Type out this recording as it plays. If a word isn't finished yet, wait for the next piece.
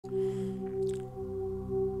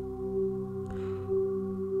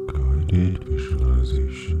guided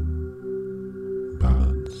visualization,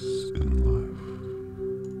 balance in life.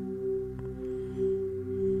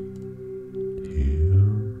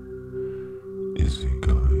 Here is a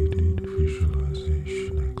guided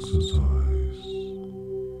visualization exercise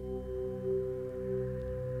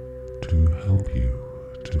to help you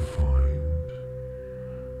to find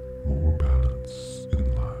more balance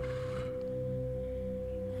in life.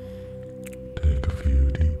 Take a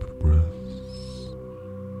few deep breaths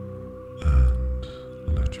and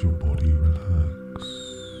let your body relax.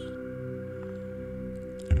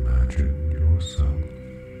 Imagine yourself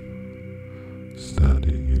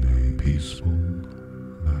standing in a peaceful,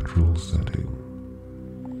 natural setting,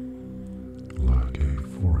 like a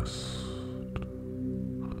forest,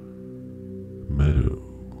 meadow,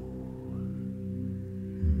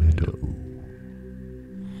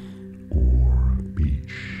 or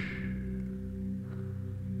beach.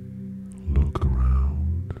 Look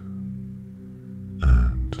around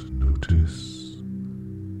and notice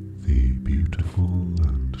the beautiful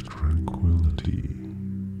and tranquility,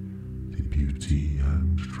 the beauty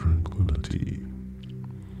and tranquility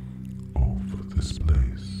of this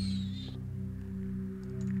place.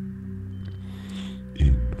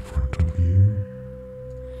 In front of you,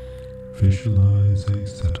 visualize a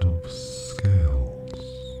set of scales.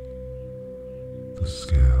 The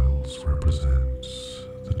scales represent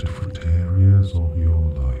the different areas of your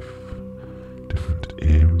life, different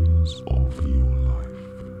areas of your life.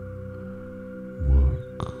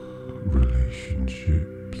 Work,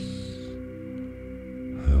 relationships,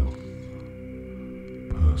 health,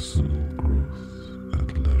 personal growth and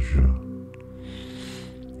leisure.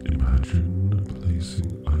 Imagine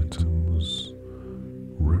placing items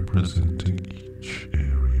representing each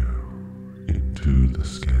area into the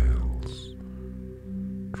scales,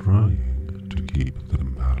 trying to keep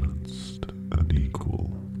them balanced and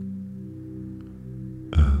equal.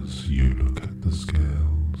 As you look at the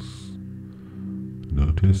scales,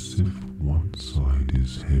 notice if one side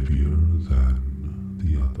is heavier than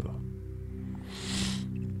the other.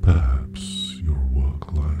 Perhaps your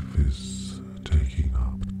work life is taking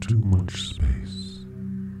up too much space,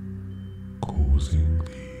 causing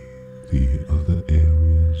the other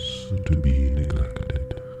areas to be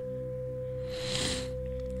neglected.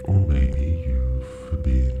 Or maybe you've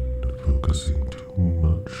been focusing too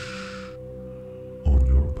much on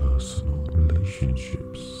your personal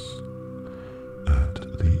relationships at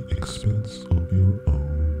the expense of your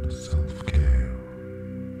own self-care.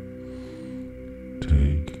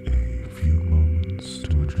 Take a few moments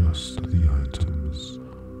to adjust the items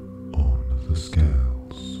on the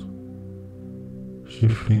scales,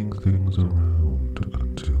 shifting things around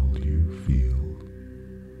until you feel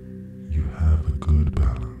you have a good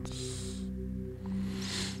balance.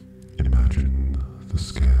 Imagine the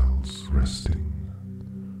scales resting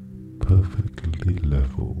perfectly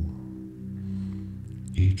level,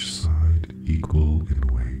 each side equal in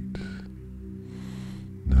weight.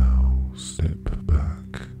 Now step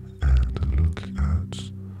back and look at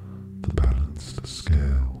the balanced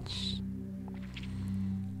scales.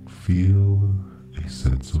 Feel a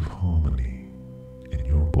sense of harmony in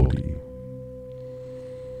your body.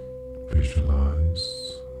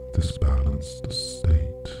 Visualize this balanced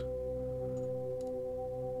state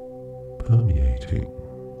permeating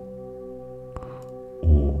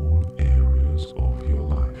all areas of your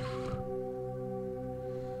life.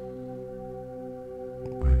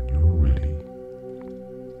 When you're ready,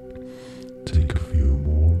 take a few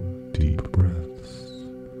more deep breaths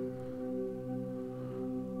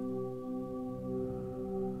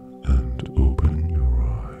and open your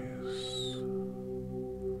eyes,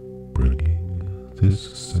 bringing this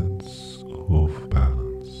sense of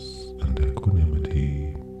balance and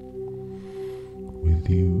equanimity with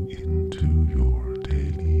you into your